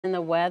And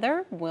the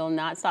weather will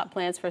not stop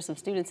plans for some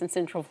students in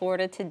Central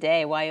Florida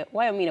today.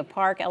 Wyoming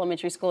Park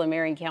Elementary School in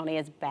Marion County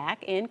is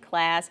back in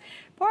class,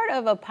 part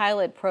of a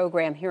pilot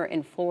program here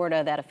in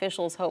Florida that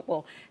officials hope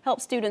will help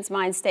students'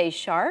 minds stay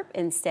sharp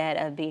instead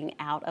of being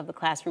out of the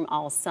classroom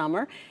all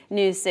summer.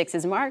 News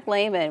 6's Mark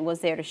Lehman was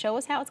there to show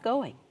us how it's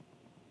going.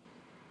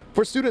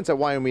 For students at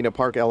Wyoming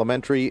Park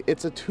Elementary,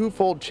 it's a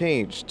twofold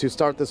change to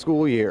start the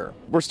school year.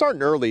 We're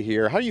starting early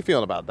here. How are you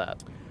feeling about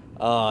that?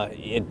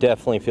 It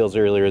definitely feels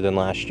earlier than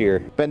last year.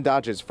 Ben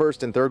Dodge's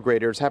first and third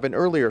graders have an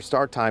earlier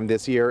start time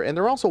this year, and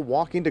they're also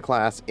walking to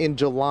class in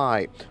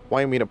July.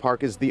 Wyoming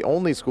Park is the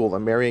only school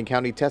in Marion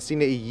County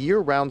testing a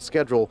year-round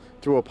schedule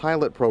through a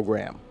pilot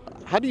program.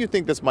 How do you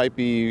think this might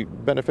be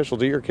beneficial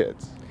to your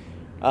kids?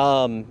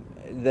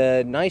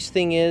 The nice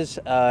thing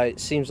is, it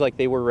seems like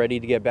they were ready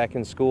to get back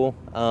in school.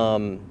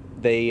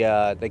 They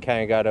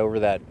kind of got over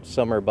that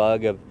summer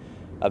bug of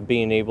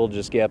being able to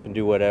just get up and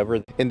do whatever.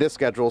 In this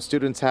schedule,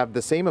 students have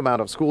the same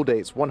amount of school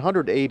days,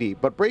 180,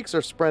 but breaks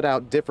are spread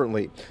out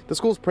differently. The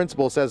school's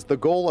principal says the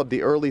goal of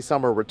the early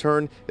summer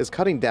return is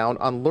cutting down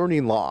on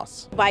learning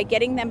loss. By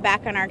getting them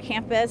back on our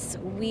campus,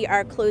 we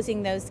are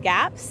closing those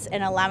gaps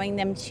and allowing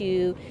them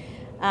to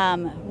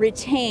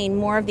retain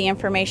more of the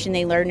information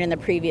they learned in the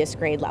previous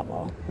grade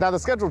level. Now, the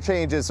schedule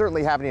change is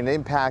certainly having an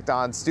impact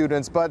on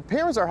students, but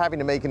parents are having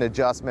to make an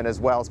adjustment as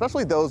well,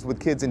 especially those with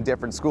kids in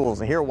different schools.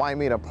 And here at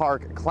Wyoming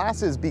Park,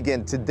 classes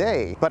begin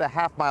today, but a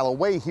half-mile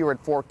away here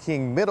at Fort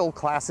King Middle,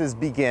 classes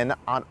begin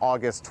on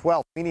August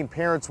 12th, meaning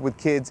parents with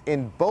kids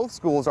in both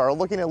schools are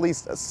looking at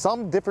least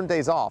some different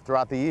days off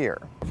throughout the year.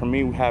 For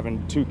me,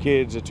 having two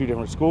kids at two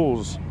different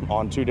schools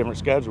on two different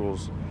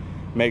schedules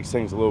makes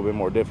things a little bit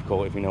more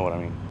difficult, if you know what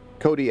I mean.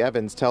 Cody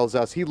Evans tells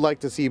us he'd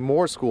like to see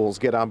more schools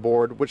get on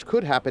board, which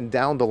could happen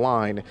down the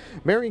line.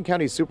 Marion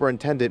County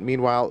Superintendent,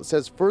 meanwhile,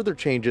 says further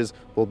changes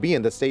will be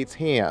in the state's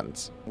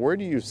hands. Where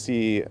do you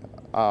see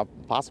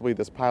possibly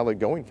this pilot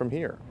going from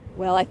here?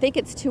 Well, I think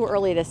it's too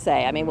early to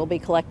say. I mean, we'll be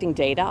collecting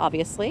data,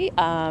 obviously,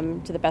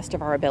 to the best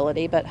of our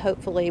ability, but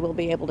hopefully we'll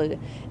be able to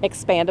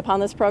expand upon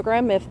this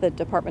program if the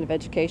Department of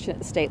Education at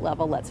the state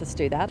level lets us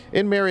do that.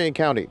 In Marion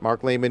County,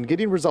 Mark Lehman,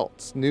 Getting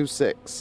Results, News 6.